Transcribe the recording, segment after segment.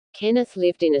Kenneth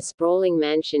lived in a sprawling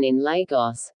mansion in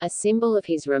Lagos, a symbol of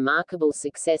his remarkable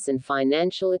success and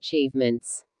financial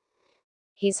achievements.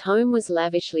 His home was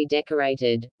lavishly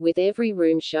decorated, with every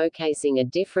room showcasing a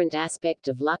different aspect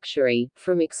of luxury,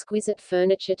 from exquisite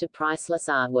furniture to priceless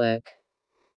artwork.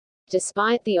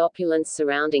 Despite the opulence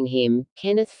surrounding him,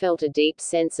 Kenneth felt a deep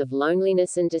sense of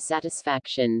loneliness and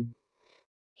dissatisfaction.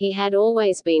 He had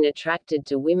always been attracted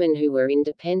to women who were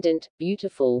independent,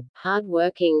 beautiful,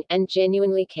 hard-working, and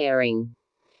genuinely caring.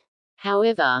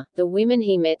 However, the women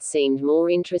he met seemed more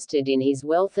interested in his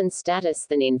wealth and status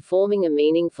than in forming a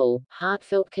meaningful,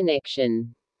 heartfelt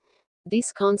connection.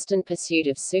 This constant pursuit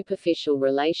of superficial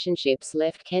relationships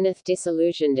left Kenneth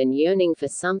disillusioned and yearning for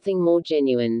something more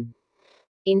genuine.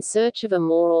 In search of a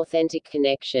more authentic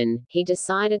connection, he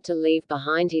decided to leave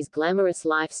behind his glamorous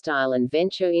lifestyle and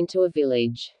venture into a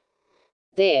village.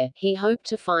 There, he hoped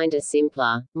to find a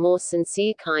simpler, more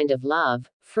sincere kind of love,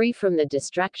 free from the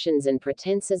distractions and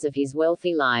pretenses of his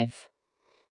wealthy life.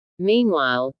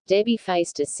 Meanwhile, Debbie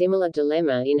faced a similar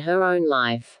dilemma in her own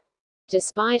life.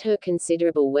 Despite her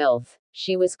considerable wealth,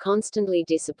 she was constantly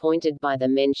disappointed by the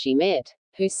men she met,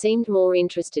 who seemed more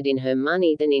interested in her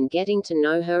money than in getting to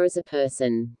know her as a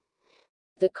person.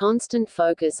 The constant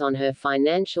focus on her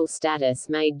financial status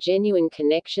made genuine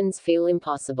connections feel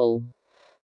impossible.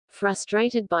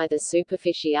 Frustrated by the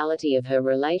superficiality of her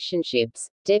relationships,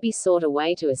 Debbie sought a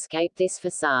way to escape this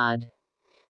facade.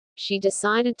 She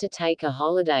decided to take a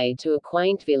holiday to a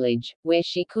quaint village, where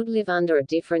she could live under a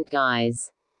different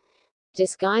guise.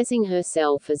 Disguising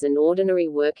herself as an ordinary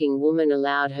working woman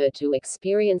allowed her to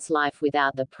experience life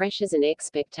without the pressures and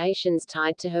expectations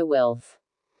tied to her wealth.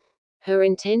 Her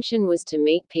intention was to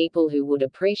meet people who would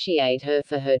appreciate her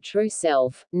for her true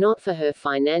self, not for her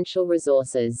financial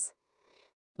resources.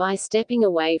 By stepping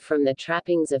away from the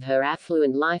trappings of her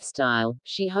affluent lifestyle,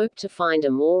 she hoped to find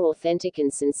a more authentic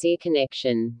and sincere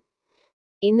connection.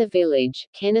 In the village,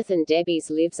 Kenneth and Debbie's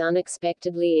lives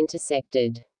unexpectedly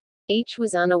intersected. Each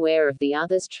was unaware of the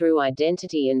other's true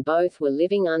identity and both were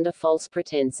living under false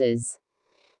pretenses.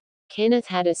 Kenneth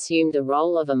had assumed the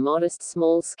role of a modest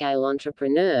small-scale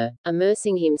entrepreneur,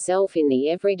 immersing himself in the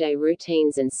everyday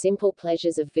routines and simple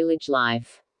pleasures of village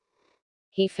life.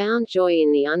 He found joy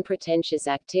in the unpretentious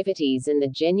activities and the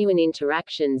genuine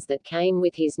interactions that came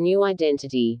with his new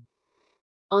identity.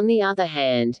 On the other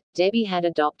hand, Debbie had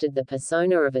adopted the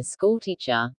persona of a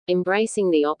schoolteacher,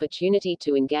 embracing the opportunity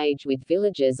to engage with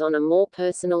villagers on a more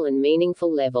personal and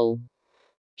meaningful level.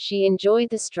 She enjoyed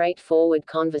the straightforward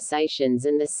conversations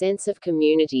and the sense of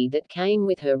community that came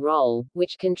with her role,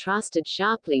 which contrasted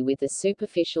sharply with the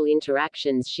superficial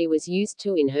interactions she was used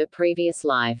to in her previous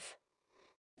life.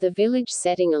 The village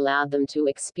setting allowed them to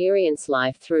experience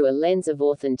life through a lens of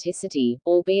authenticity,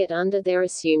 albeit under their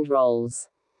assumed roles.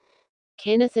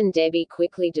 Kenneth and Debbie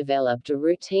quickly developed a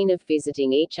routine of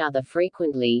visiting each other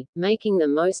frequently, making the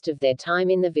most of their time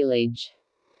in the village.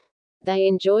 They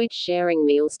enjoyed sharing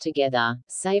meals together,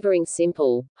 savoring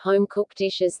simple, home-cooked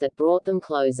dishes that brought them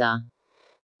closer.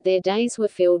 Their days were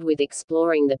filled with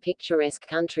exploring the picturesque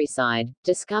countryside,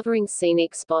 discovering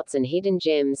scenic spots and hidden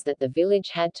gems that the village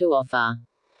had to offer.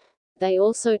 They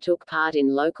also took part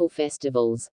in local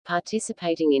festivals,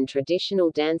 participating in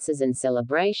traditional dances and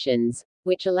celebrations,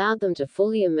 which allowed them to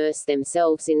fully immerse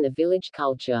themselves in the village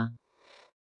culture.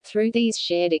 Through these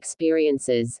shared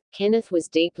experiences, Kenneth was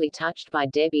deeply touched by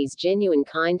Debbie's genuine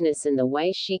kindness and the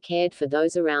way she cared for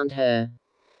those around her.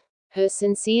 Her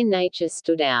sincere nature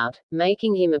stood out,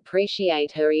 making him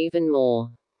appreciate her even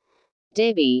more.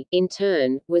 Debbie, in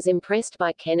turn, was impressed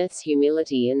by Kenneth's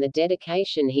humility and the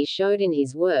dedication he showed in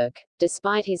his work,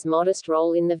 despite his modest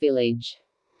role in the village.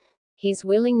 His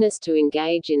willingness to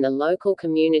engage in the local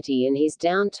community and his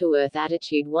down-to-earth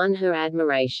attitude won her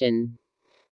admiration.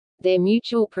 Their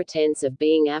mutual pretense of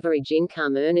being average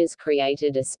income earners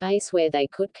created a space where they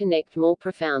could connect more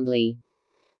profoundly.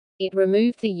 It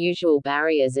removed the usual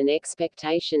barriers and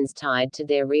expectations tied to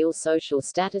their real social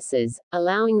statuses,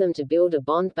 allowing them to build a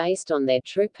bond based on their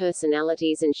true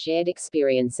personalities and shared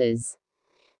experiences.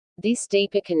 This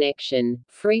deeper connection,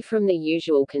 free from the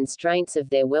usual constraints of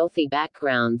their wealthy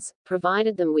backgrounds,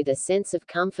 provided them with a sense of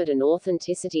comfort and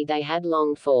authenticity they had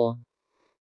longed for.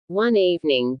 One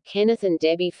evening, Kenneth and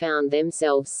Debbie found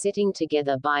themselves sitting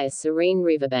together by a serene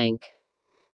riverbank.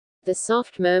 The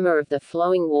soft murmur of the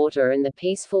flowing water and the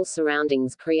peaceful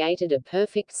surroundings created a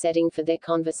perfect setting for their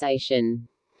conversation.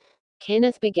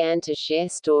 Kenneth began to share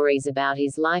stories about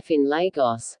his life in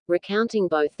Lagos, recounting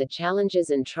both the challenges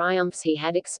and triumphs he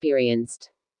had experienced.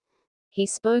 He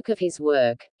spoke of his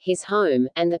work, his home,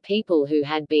 and the people who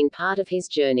had been part of his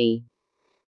journey.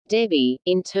 Debbie,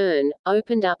 in turn,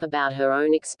 opened up about her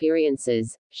own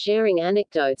experiences, sharing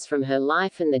anecdotes from her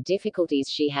life and the difficulties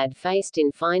she had faced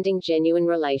in finding genuine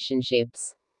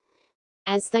relationships.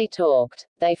 As they talked,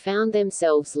 they found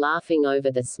themselves laughing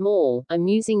over the small,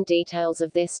 amusing details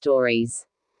of their stories.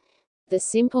 The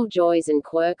simple joys and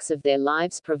quirks of their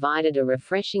lives provided a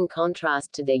refreshing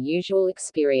contrast to their usual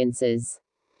experiences.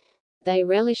 They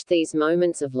relished these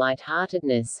moments of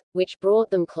lightheartedness, which brought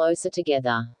them closer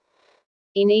together.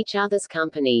 In each other's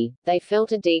company, they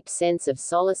felt a deep sense of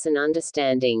solace and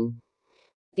understanding.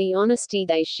 The honesty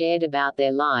they shared about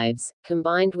their lives,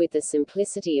 combined with the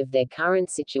simplicity of their current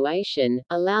situation,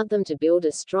 allowed them to build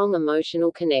a strong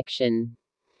emotional connection.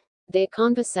 Their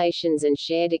conversations and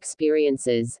shared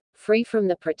experiences, free from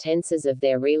the pretenses of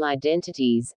their real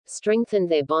identities, strengthened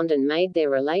their bond and made their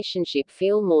relationship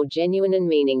feel more genuine and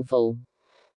meaningful.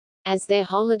 As their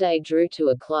holiday drew to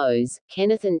a close,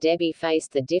 Kenneth and Debbie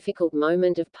faced the difficult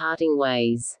moment of parting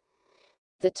ways.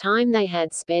 The time they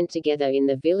had spent together in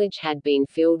the village had been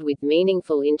filled with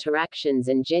meaningful interactions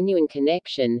and genuine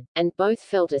connection, and both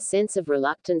felt a sense of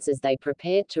reluctance as they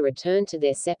prepared to return to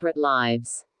their separate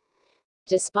lives.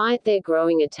 Despite their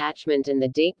growing attachment and the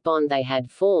deep bond they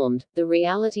had formed, the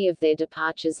reality of their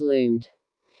departures loomed.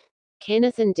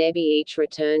 Kenneth and Debbie each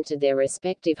returned to their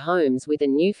respective homes with a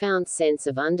newfound sense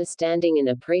of understanding and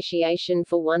appreciation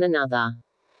for one another.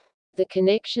 The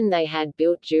connection they had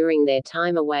built during their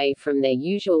time away from their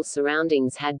usual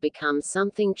surroundings had become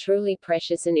something truly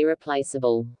precious and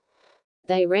irreplaceable.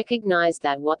 They recognized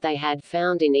that what they had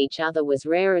found in each other was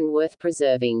rare and worth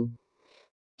preserving.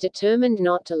 Determined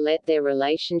not to let their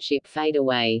relationship fade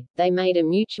away, they made a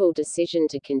mutual decision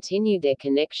to continue their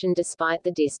connection despite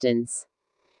the distance.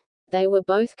 They were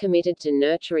both committed to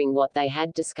nurturing what they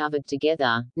had discovered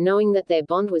together, knowing that their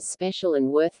bond was special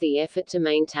and worth the effort to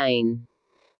maintain.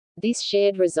 This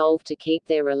shared resolve to keep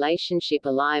their relationship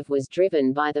alive was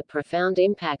driven by the profound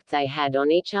impact they had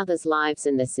on each other's lives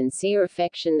and the sincere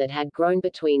affection that had grown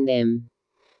between them.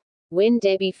 When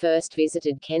Debbie first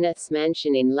visited Kenneth's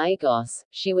mansion in Lagos,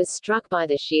 she was struck by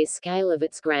the sheer scale of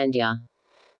its grandeur.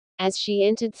 As she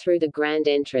entered through the grand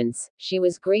entrance, she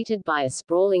was greeted by a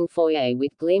sprawling foyer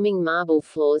with gleaming marble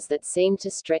floors that seemed to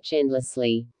stretch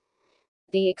endlessly.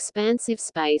 The expansive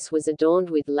space was adorned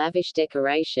with lavish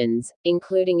decorations,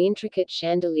 including intricate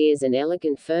chandeliers and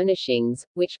elegant furnishings,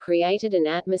 which created an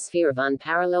atmosphere of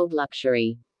unparalleled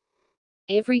luxury.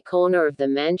 Every corner of the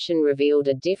mansion revealed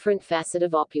a different facet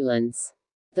of opulence.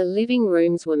 The living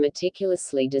rooms were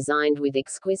meticulously designed with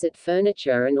exquisite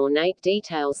furniture and ornate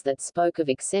details that spoke of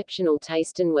exceptional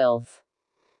taste and wealth.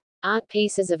 Art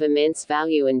pieces of immense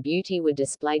value and beauty were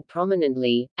displayed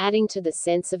prominently, adding to the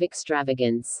sense of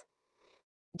extravagance.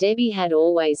 Debbie had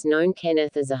always known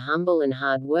Kenneth as a humble and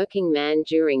hard-working man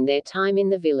during their time in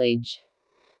the village.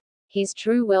 His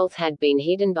true wealth had been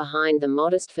hidden behind the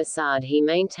modest facade he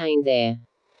maintained there.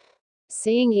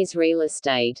 Seeing his real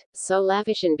estate, so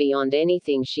lavish and beyond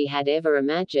anything she had ever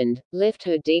imagined, left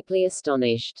her deeply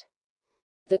astonished.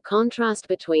 The contrast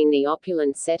between the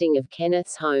opulent setting of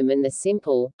Kenneth's home and the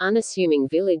simple, unassuming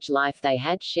village life they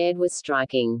had shared was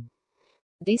striking.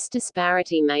 This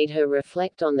disparity made her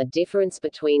reflect on the difference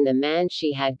between the man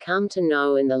she had come to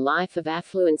know and the life of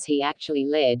affluence he actually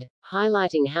led,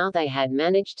 highlighting how they had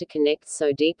managed to connect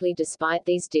so deeply despite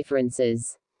these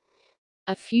differences.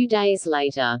 A few days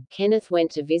later, Kenneth went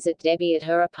to visit Debbie at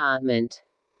her apartment.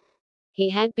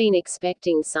 He had been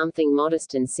expecting something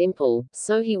modest and simple,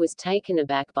 so he was taken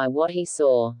aback by what he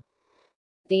saw.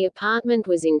 The apartment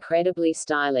was incredibly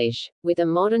stylish, with a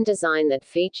modern design that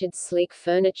featured sleek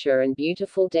furniture and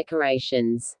beautiful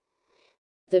decorations.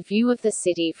 The view of the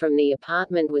city from the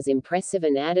apartment was impressive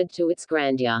and added to its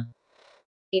grandeur.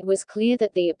 It was clear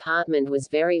that the apartment was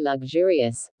very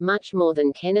luxurious, much more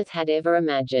than Kenneth had ever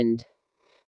imagined.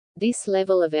 This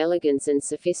level of elegance and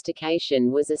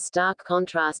sophistication was a stark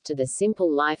contrast to the simple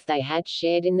life they had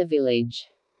shared in the village.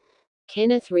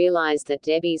 Kenneth realized that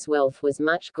Debbie's wealth was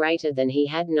much greater than he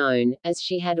had known, as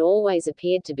she had always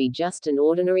appeared to be just an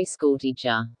ordinary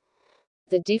schoolteacher.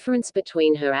 The difference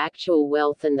between her actual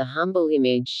wealth and the humble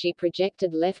image she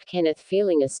projected left Kenneth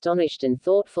feeling astonished and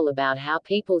thoughtful about how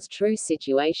people's true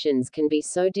situations can be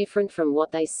so different from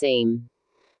what they seem.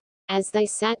 As they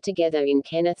sat together in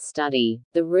Kenneth's study,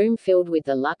 the room filled with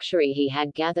the luxury he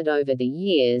had gathered over the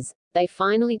years, they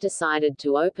finally decided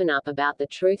to open up about the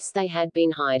truths they had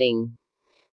been hiding.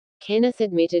 Kenneth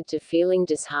admitted to feeling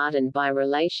disheartened by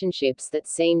relationships that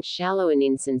seemed shallow and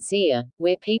insincere,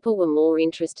 where people were more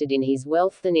interested in his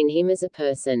wealth than in him as a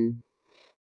person.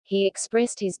 He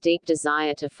expressed his deep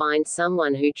desire to find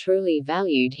someone who truly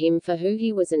valued him for who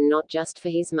he was and not just for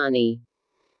his money.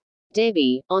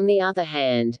 Debbie, on the other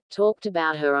hand, talked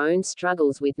about her own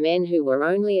struggles with men who were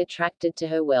only attracted to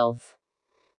her wealth.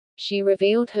 She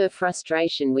revealed her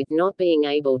frustration with not being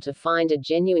able to find a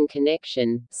genuine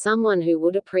connection, someone who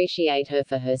would appreciate her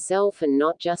for herself and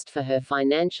not just for her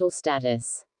financial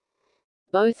status.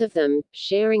 Both of them,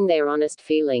 sharing their honest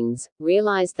feelings,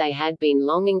 realized they had been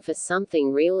longing for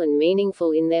something real and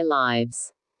meaningful in their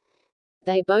lives.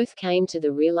 They both came to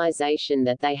the realization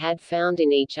that they had found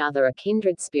in each other a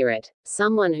kindred spirit,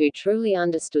 someone who truly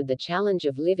understood the challenge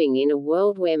of living in a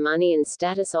world where money and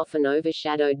status often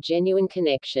overshadowed genuine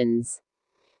connections.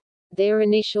 Their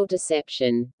initial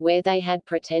deception, where they had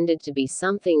pretended to be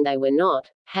something they were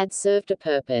not, had served a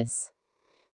purpose.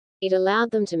 It allowed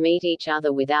them to meet each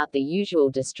other without the usual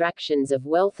distractions of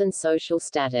wealth and social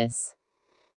status.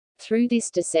 Through this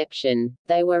deception,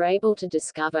 they were able to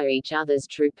discover each other's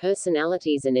true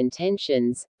personalities and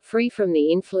intentions, free from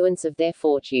the influence of their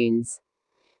fortunes.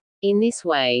 In this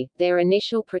way, their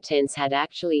initial pretense had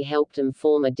actually helped them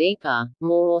form a deeper,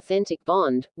 more authentic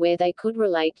bond, where they could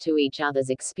relate to each other's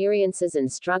experiences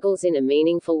and struggles in a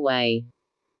meaningful way.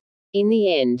 In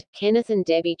the end, Kenneth and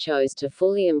Debbie chose to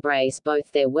fully embrace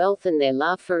both their wealth and their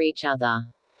love for each other.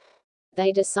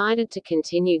 They decided to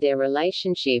continue their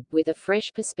relationship with a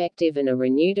fresh perspective and a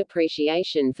renewed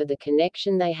appreciation for the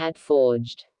connection they had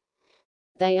forged.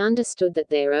 They understood that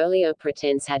their earlier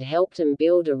pretense had helped them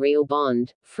build a real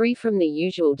bond, free from the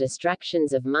usual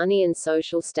distractions of money and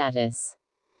social status.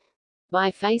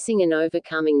 By facing and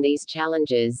overcoming these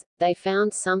challenges, they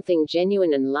found something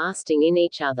genuine and lasting in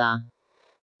each other.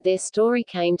 Their story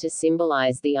came to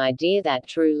symbolize the idea that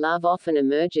true love often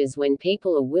emerges when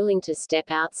people are willing to step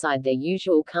outside their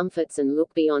usual comforts and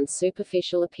look beyond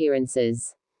superficial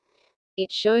appearances.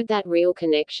 It showed that real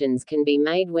connections can be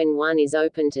made when one is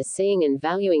open to seeing and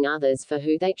valuing others for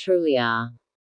who they truly are.